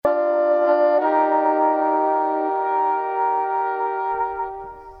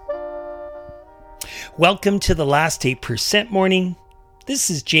Welcome to the Last 8% Morning. This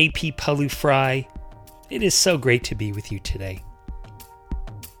is JP Palufry. It is so great to be with you today.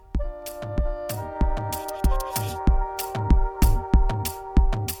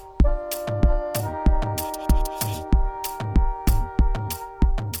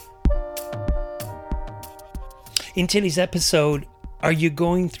 In today's episode, are you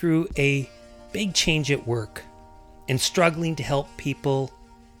going through a big change at work and struggling to help people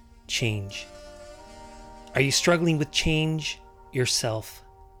change? Are you struggling with change yourself?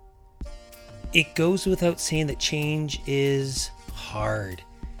 It goes without saying that change is hard,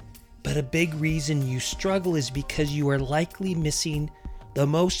 but a big reason you struggle is because you are likely missing the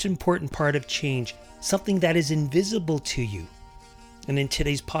most important part of change, something that is invisible to you. And in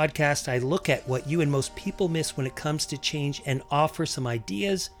today's podcast, I look at what you and most people miss when it comes to change and offer some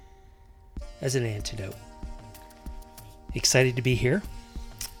ideas as an antidote. Excited to be here?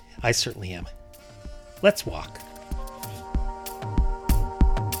 I certainly am. Let's walk.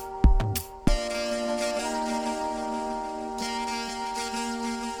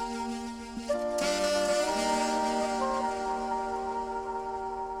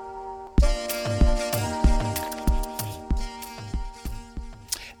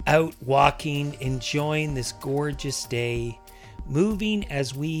 Out walking, enjoying this gorgeous day, moving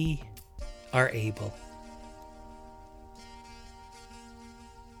as we are able.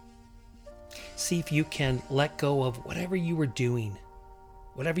 See if you can let go of whatever you were doing,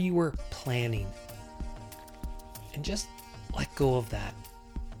 whatever you were planning, and just let go of that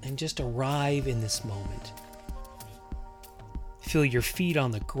and just arrive in this moment. Feel your feet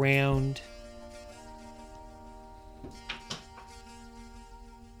on the ground.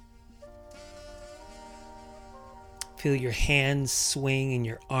 Feel your hands swing and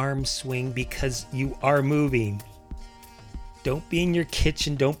your arms swing because you are moving. Don't be in your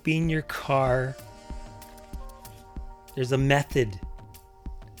kitchen. Don't be in your car. There's a method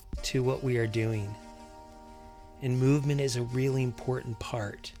to what we are doing. And movement is a really important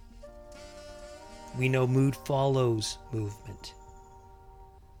part. We know mood follows movement.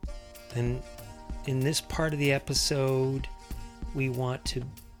 And in this part of the episode, we want to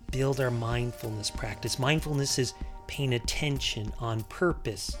build our mindfulness practice. Mindfulness is paying attention on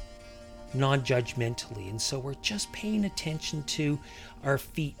purpose, non-judgmentally. And so we're just paying attention to our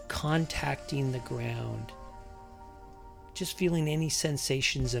feet contacting the ground. Just feeling any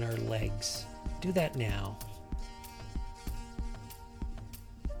sensations in our legs. Do that now.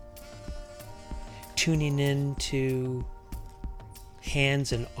 Tuning in to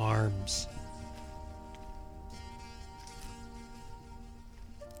hands and arms.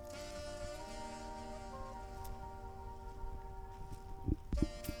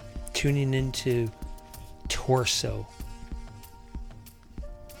 Tuning into torso.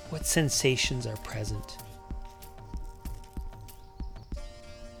 What sensations are present?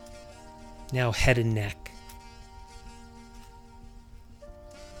 Now head and neck.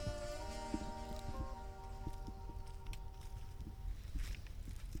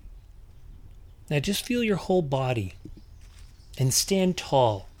 Now just feel your whole body and stand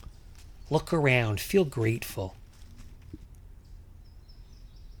tall. Look around. Feel grateful.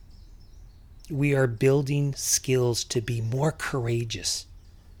 We are building skills to be more courageous.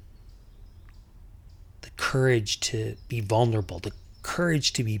 The courage to be vulnerable, the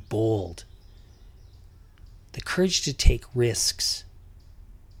courage to be bold, the courage to take risks,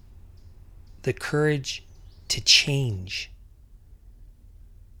 the courage to change,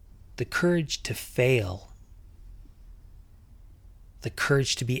 the courage to fail, the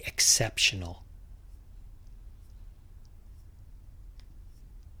courage to be exceptional.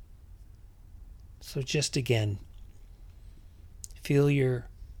 So just again, feel your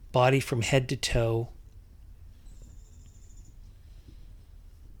body from head to toe.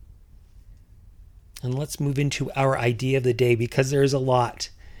 And let's move into our idea of the day because there's a lot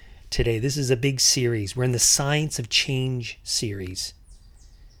today. This is a big series. We're in the Science of Change series.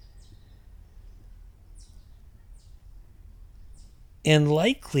 And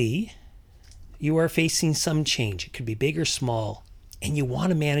likely you are facing some change. It could be big or small, and you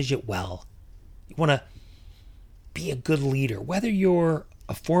want to manage it well. You want to be a good leader. Whether you're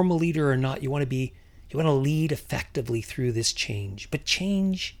a formal leader or not, you want to lead effectively through this change. But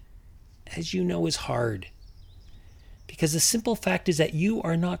change, as you know, is hard. Because the simple fact is that you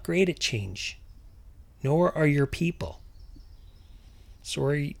are not great at change, nor are your people.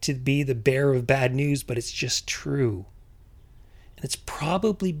 Sorry to be the bearer of bad news, but it's just true. And it's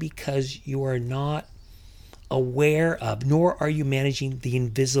probably because you are not aware of, nor are you managing the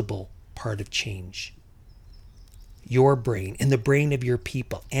invisible part of change. Your brain and the brain of your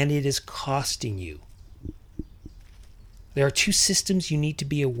people, and it is costing you. There are two systems you need to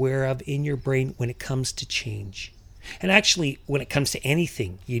be aware of in your brain when it comes to change. And actually, when it comes to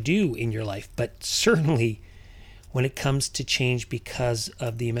anything you do in your life, but certainly when it comes to change because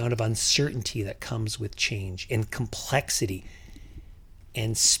of the amount of uncertainty that comes with change and complexity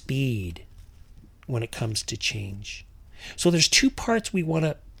and speed when it comes to change. So there's two parts we want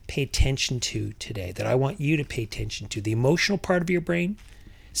to pay attention to today that I want you to pay attention to. The emotional part of your brain,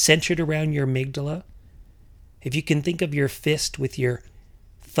 centered around your amygdala. If you can think of your fist with your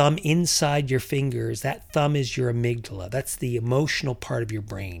thumb inside your fingers, that thumb is your amygdala. That's the emotional part of your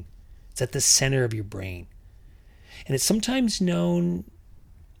brain. It's at the center of your brain. And it's sometimes known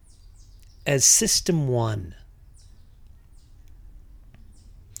as System 1.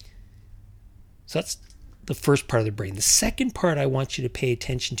 So that's the first part of the brain. The second part I want you to pay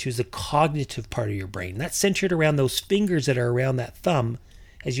attention to is the cognitive part of your brain. That's centered around those fingers that are around that thumb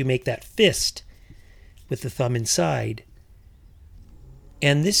as you make that fist with the thumb inside.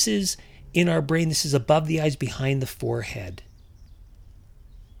 And this is in our brain, this is above the eyes, behind the forehead.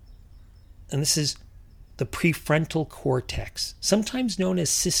 And this is the prefrontal cortex, sometimes known as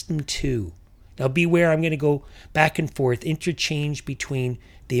System 2. Now beware, I'm going to go back and forth, interchange between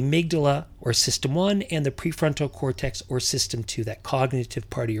the amygdala or System 1 and the prefrontal cortex or System 2, that cognitive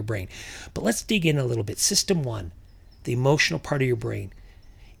part of your brain. But let's dig in a little bit. System 1, the emotional part of your brain,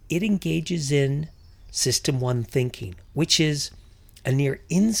 it engages in System 1 thinking, which is a near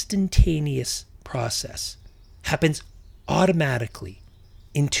instantaneous process. Happens automatically,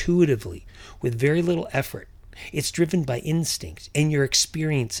 intuitively, with very little effort. It's driven by instinct and your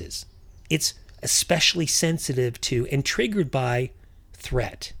experiences. It's especially sensitive to and triggered by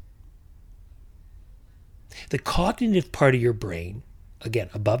threat. The cognitive part of your brain, again,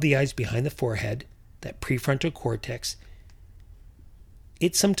 above the eyes, behind the forehead, that prefrontal cortex,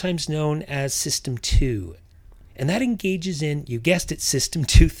 it's sometimes known as System 2. And that engages in, you guessed it, System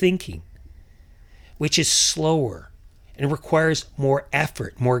 2 thinking, which is slower and requires more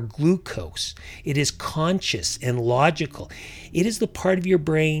effort, more glucose. It is conscious and logical. It is the part of your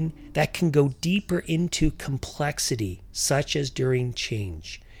brain that can go deeper into complexity, such as during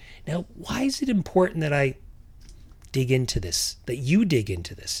change. Now, why is it important that I dig into this, that you dig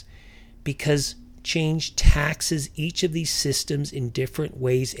into this? Because change taxes each of these systems in different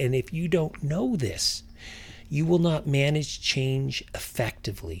ways, and if you don't know this, you will not manage change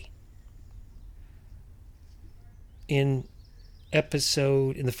effectively. In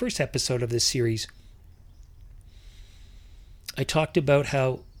the first episode of this series, I talked about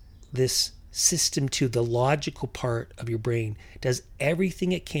how this System 2, the logical part of your brain, does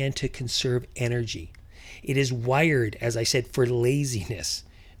everything it can to conserve energy. It is wired, as I said, for laziness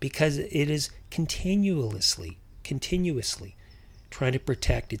because it is continuously trying to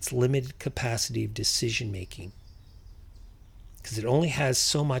protect its limited capacity of decision making. Because it only has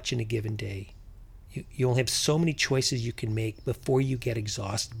so much in a given day. You only have so many choices you can make before you get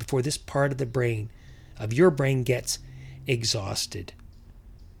exhausted, before this part of the brain, of your brain, gets exhausted.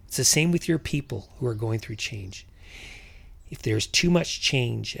 It's the same with your people who are going through change. If there's too much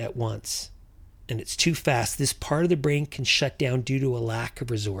change at once and it's too fast, this part of the brain can shut down due to a lack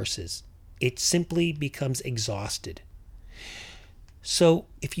of resources. It simply becomes exhausted. So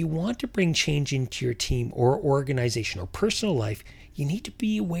if you want to bring change into your team or organization or personal life, you need to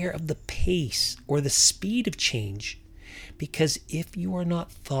be aware of the pace or the speed of change, because if you are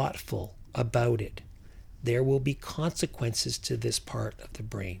not thoughtful about it, there will be consequences to this part of the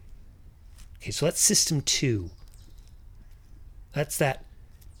brain. Okay, so that's System 2. That's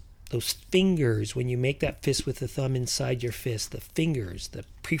those fingers, when you make that fist with the thumb inside your fist, the fingers, the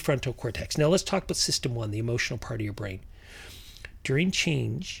prefrontal cortex. Now let's talk about System 1, the emotional part of your brain. During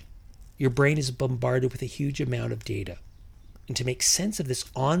change, your brain is bombarded with a huge amount of data. And to make sense of this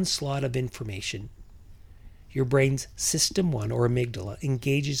onslaught of information, your brain's System 1, or amygdala,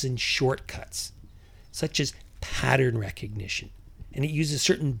 engages in shortcuts, such as pattern recognition. And it uses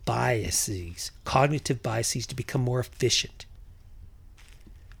certain biases, cognitive biases, to become more efficient.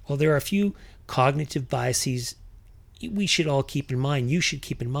 Well, there are a few cognitive biases we should all keep in mind, you should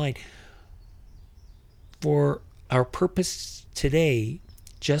keep in mind. For our purpose today,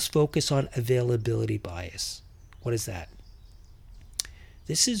 just focus on availability bias. What is that?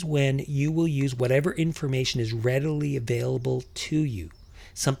 This is when you will use whatever information is readily available to you.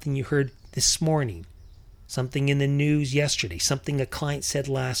 Something you heard this morning, something in the news yesterday, something a client said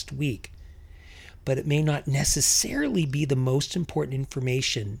last week. But it may not necessarily be the most important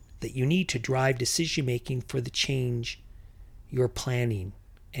information that you need to drive decision making for the change you're planning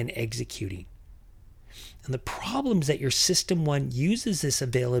and executing. And the problem is that your System 1 uses this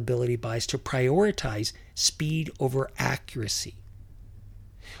availability bias to prioritize speed over accuracy,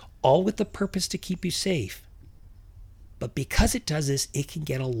 all with the purpose to keep you safe. But because it does this, it can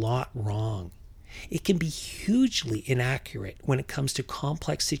get a lot wrong. It can be hugely inaccurate when it comes to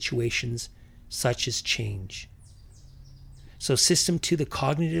complex situations such as change. So System 2, the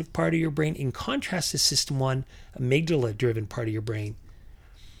cognitive part of your brain, in contrast to System 1, amygdala-driven part of your brain,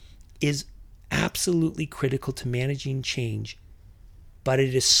 is absolutely critical to managing change, but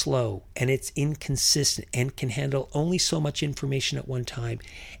it is slow and it's inconsistent and can handle only so much information at one time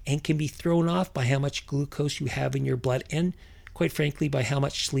and can be thrown off by how much glucose you have in your blood and, quite frankly, by how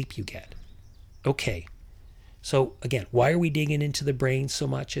much sleep you get. Okay, so again, why are we digging into the brain so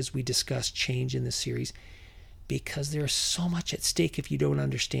much as we discuss change in this series? Because there's so much at stake if you don't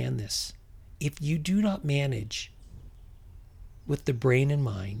understand this. If you do not manage with the brain and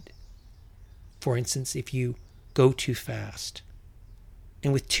mind, for instance, if you go too fast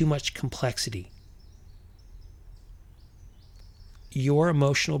and with too much complexity, your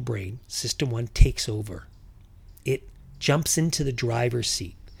emotional brain, System 1, takes over. It jumps into the driver's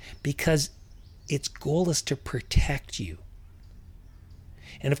seat because its goal is to protect you.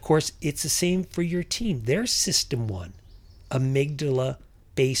 And of course, it's the same for your team. Their System 1,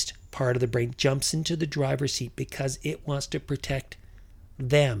 amygdala-based part of the brain, jumps into the driver's seat because it wants to protect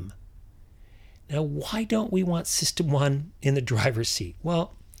them. Now, why don't we want System 1 in the driver's seat?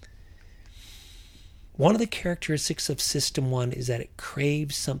 Well, one of the characteristics of System 1 is that it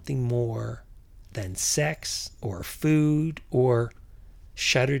craves something more than sex or food or,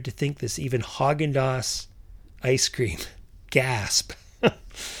 shudder to think this, even Haagen-Dazs ice cream. Gasp.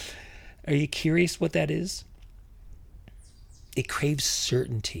 Are you curious what that is? It craves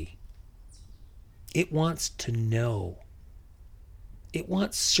certainty. It wants to know. It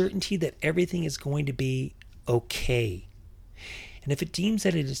wants certainty that everything is going to be okay. And if it deems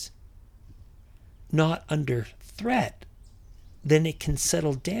that it is not under threat, then it can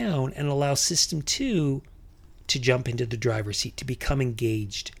settle down and allow System 2 to jump into the driver's seat, to become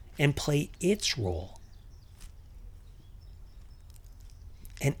engaged and play its role.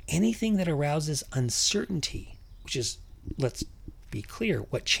 And anything that arouses uncertainty, which is, let's be clear,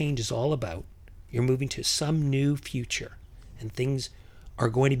 what change is all about. You're moving to some new future and things are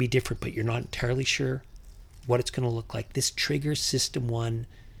going to be different, but you're not entirely sure what it's going to look like. This triggers System 1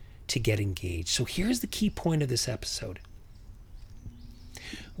 to get engaged. So here's the key point of this episode.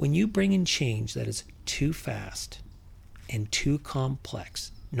 When you bring in change that is too fast and too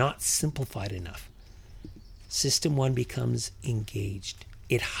complex, not simplified enough, System 1 becomes engaged.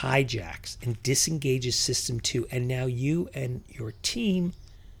 It hijacks and disengages System 2, and now you and your team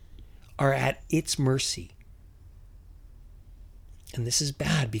are at its mercy. And this is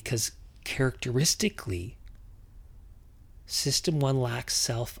bad because characteristically, System 1 lacks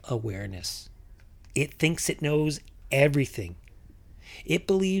self-awareness. It thinks it knows everything. It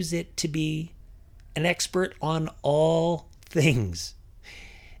believes it to be an expert on all things.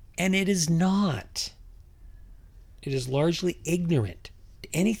 And it is not. It is largely ignorant to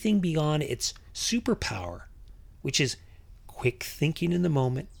anything beyond its superpower, which is quick thinking in the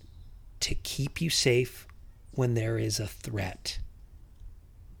moment to keep you safe when there is a threat.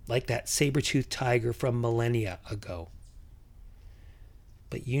 Like that saber-toothed tiger from millennia ago.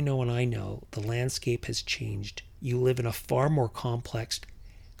 But you know and I know the landscape has changed. You live in a far more complex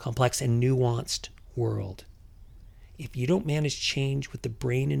and nuanced world. If you don't manage change with the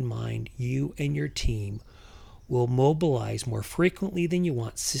brain in mind, you and your team will mobilize more frequently than you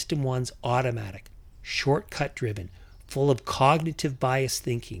want System 1's automatic, shortcut-driven, full of cognitive bias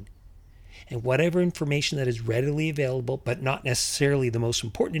thinking. And whatever information that is readily available, but not necessarily the most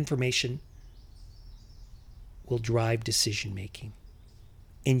important information, will drive decision-making.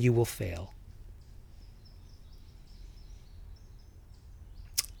 And you will fail.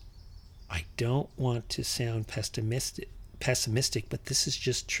 I don't want to sound pessimistic, but this is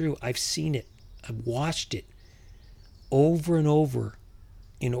just true. I've seen it. I've watched it over and over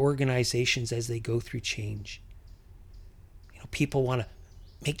in organizations as they go through change. People want to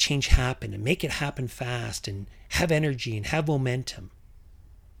make change happen and make it happen fast and have energy and have momentum.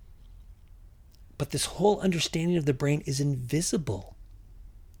 But this whole understanding of the brain is invisible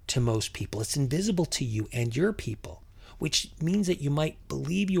to most people. It's invisible to you and your people, which means that you might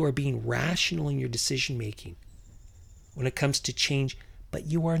believe you are being rational in your decision making when it comes to change, but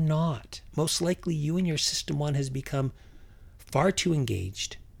you are not. Most likely you and your System 1 has become far too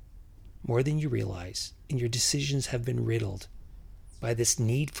engaged, more than you realize, and your decisions have been riddled by this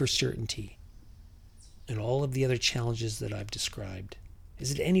need for certainty and all of the other challenges that I've described.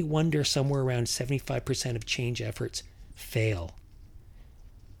 Is it any wonder somewhere around 75% of change efforts fail?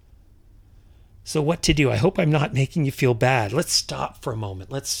 So what to do? I hope I'm not making you feel bad. Let's stop for a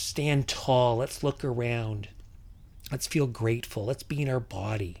moment. Let's stand tall. Let's look around. Let's feel grateful. Let's be in our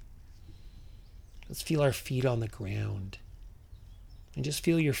body. Let's feel our feet on the ground. And just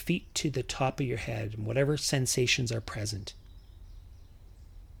feel your feet to the top of your head and whatever sensations are present.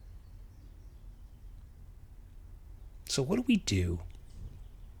 So what do we do?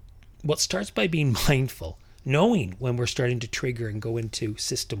 Well, it starts by being mindful, knowing when we're starting to trigger and go into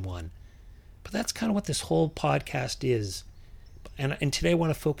system one. But that's kind of what this whole podcast is. And today I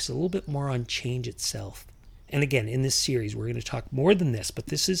want to focus a little bit more on change itself. And again, in this series, we're going to talk more than this, but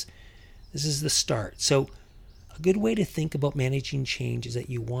this is the start. So a good way to think about managing change is that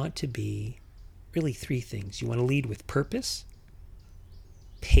you want to be really three things. You want to lead with purpose,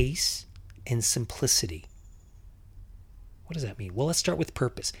 pace, and simplicity. What does that mean? Well, let's start with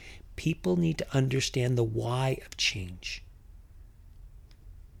purpose. People need to understand the why of change.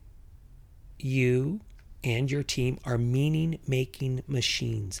 You and your team are meaning-making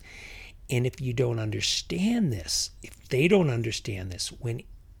machines. And if you don't understand this, if they don't understand this, when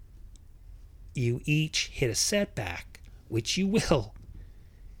you each hit a setback, which you will,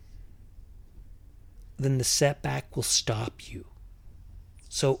 then the setback will stop you.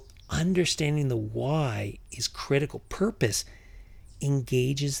 So understanding the why is critical. Purpose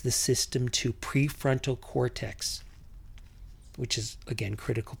engages the system to prefrontal cortex, which is, again,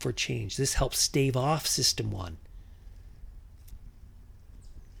 critical for change. This helps stave off system one.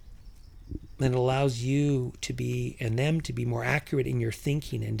 And it allows you to be, and them to be, more accurate in your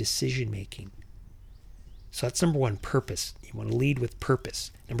thinking and decision making. So that's number one, purpose. You want to lead with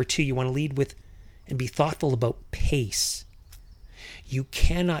purpose. Number two, you want to lead with and be thoughtful about pace. You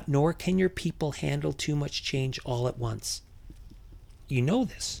cannot, nor can your people, handle too much change all at once. You know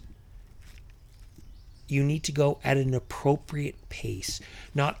this. You need to go at an appropriate pace,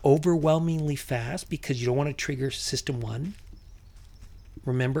 not overwhelmingly fast because you don't want to trigger system one.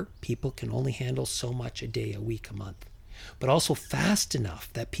 Remember, people can only handle so much a day, a week, a month, but also fast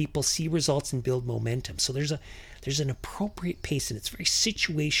enough that people see results and build momentum. So there's an appropriate pace, and it's very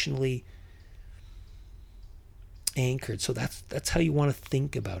situationally anchored. So that's how you want to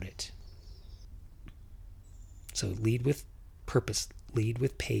think about it. So lead with purpose, lead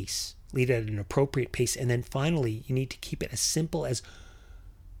with pace, lead at an appropriate pace, and then finally you need to keep it as simple as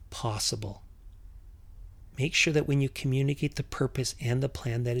possible. Make sure that when you communicate the purpose and the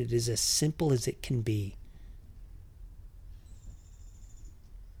plan, that it is as simple as it can be.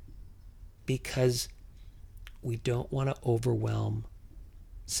 Because we don't want to overwhelm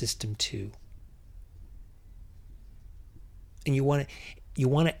system two. And you want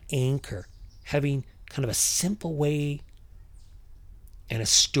to anchor, having kind of a simple way and a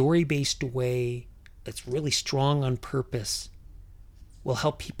story-based way that's really strong on purpose will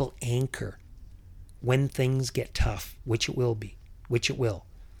help people anchor when things get tough, which it will,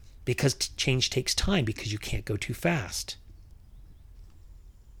 because change takes time, because you can't go too fast.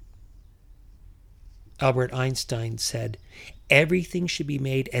 Albert Einstein said, everything should be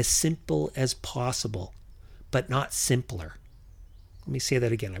made as simple as possible, but not simpler. Let me say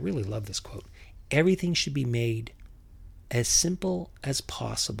that again. I really love this quote. Everything should be made as simple as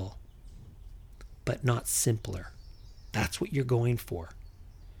possible, but not simpler. That's what you're going for.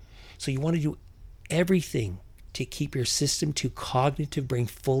 So you want to do everything to keep your system to cognitive brain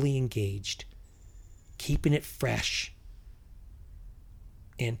fully engaged, keeping it fresh,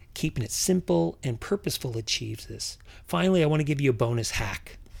 and keeping it simple and purposeful achieves this. Finally, I want to give you a bonus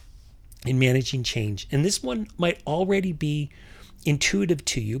hack in managing change. And this one might already be intuitive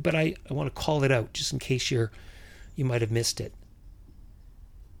to you, but I want to call it out just in case you might have missed it.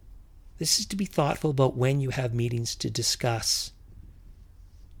 This is to be thoughtful about when you have meetings to discuss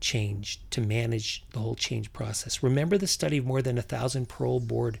change, to manage the whole change process. Remember the study of more than 1,000 parole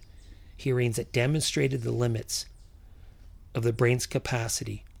board hearings that demonstrated the limits of the brain's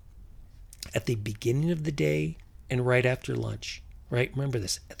capacity at the beginning of the day and right after lunch, right? Remember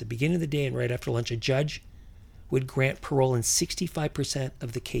this. At the beginning of the day and right after lunch, a judge would grant parole in 65%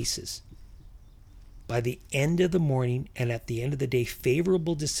 of the cases. By the end of the morning and at the end of the day,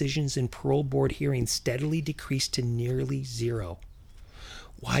 favorable decisions in parole board hearings steadily decreased to nearly zero.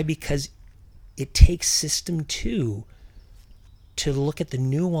 Why? Because it takes system two to look at the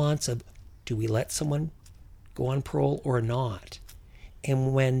nuance of, do we let someone go on parole or not?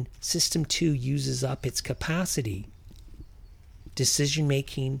 And when system two uses up its capacity, decision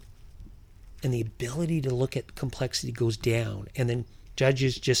making and the ability to look at complexity goes down. And then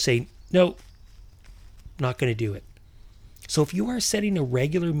judges just say, no, not going to do it. So if you are setting a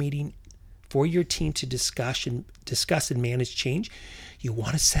regular meeting for your team to discuss and manage change, you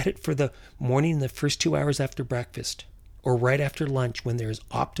want to set it for the morning, the first 2 hours after breakfast, or right after lunch when there is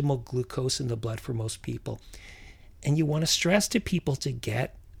optimal glucose in the blood for most people. And you want to stress to people to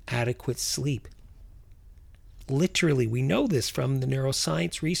get adequate sleep. Literally, we know this from the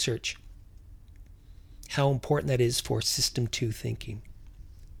neuroscience research, how important that is for System 2 thinking.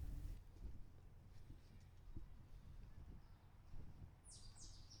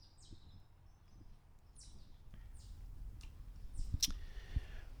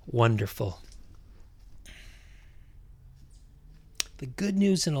 Wonderful. The good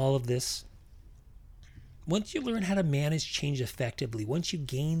news in all of this, once you learn how to manage change effectively, once you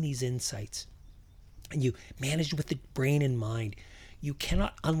gain these insights and you manage with the brain and mind, you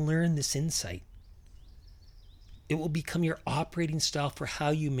cannot unlearn this insight. It will become your operating style for how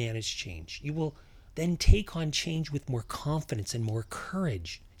you manage change. You will then take on change with more confidence and more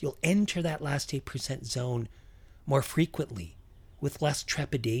courage. You'll enter that last 8% zone more frequently, with less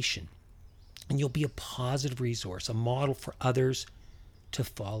trepidation. And you'll be a positive resource, a model for others to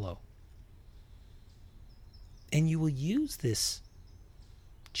follow. And you will use this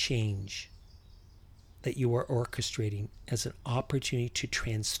change that you are orchestrating as an opportunity to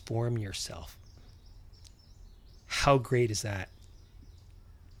transform yourself. How great is that?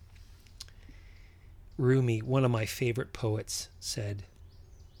 Rumi, one of my favorite poets, said,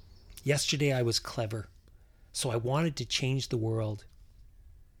 "Yesterday I was clever, so I wanted to change the world.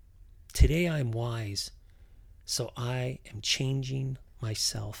 Today I am wise, so I am changing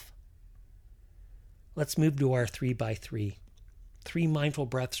myself." Let's move to our 3x3. 3 mindful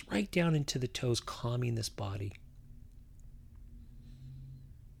breaths right down into the toes, calming this body.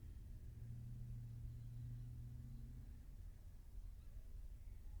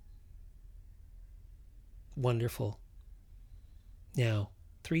 Wonderful. Now,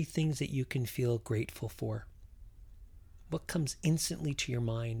 3 things that you can feel grateful for. What comes instantly to your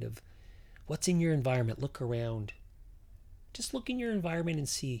mind of what's in your environment? Look around. Just look in your environment and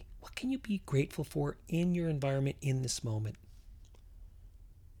see, what can you be grateful for in your environment in this moment?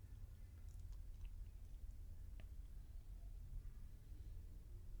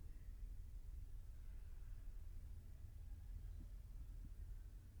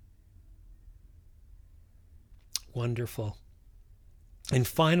 Wonderful. And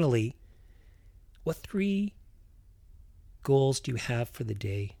finally, what 3 goals do you have for the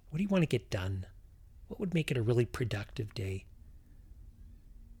day? What do you want to get done? What would make it a really productive day?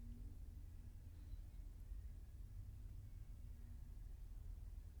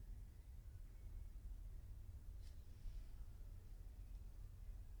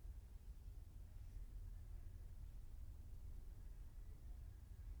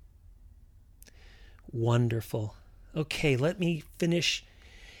 Wonderful. Okay, let me finish.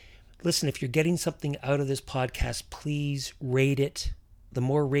 Listen, if you're getting something out of this podcast, please rate it. The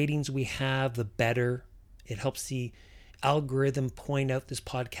more ratings we have, the better. It helps the algorithm point out this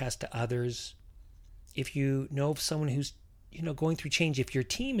podcast to others. If you know of someone who's going through change, if your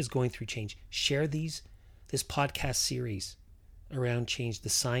team is going through change, share this podcast series around change, the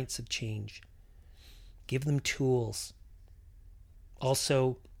science of change. Give them tools.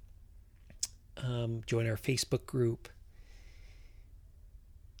 Also, join our Facebook group.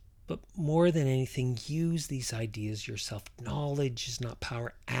 But more than anything, use these ideas yourself. Knowledge is not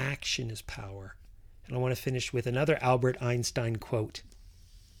power. Action is power. And I want to finish with another Albert Einstein quote.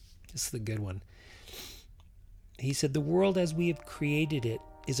 This is the good one. He said, "The world as we have created it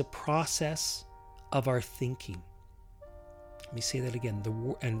is a process of our thinking." Let me say that again.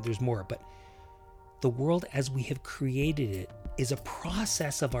 And there's more, but the world as we have created it is a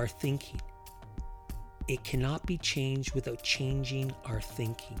process of our thinking. It cannot be changed without changing our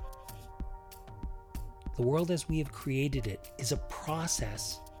thinking. The world as we have created it is a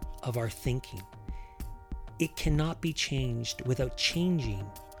process of our thinking. It cannot be changed without changing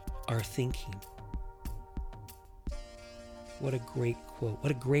our thinking. What a great quote.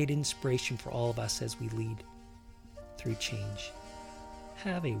 What a great inspiration for all of us as we lead through change.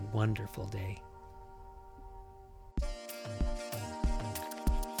 Have a wonderful day.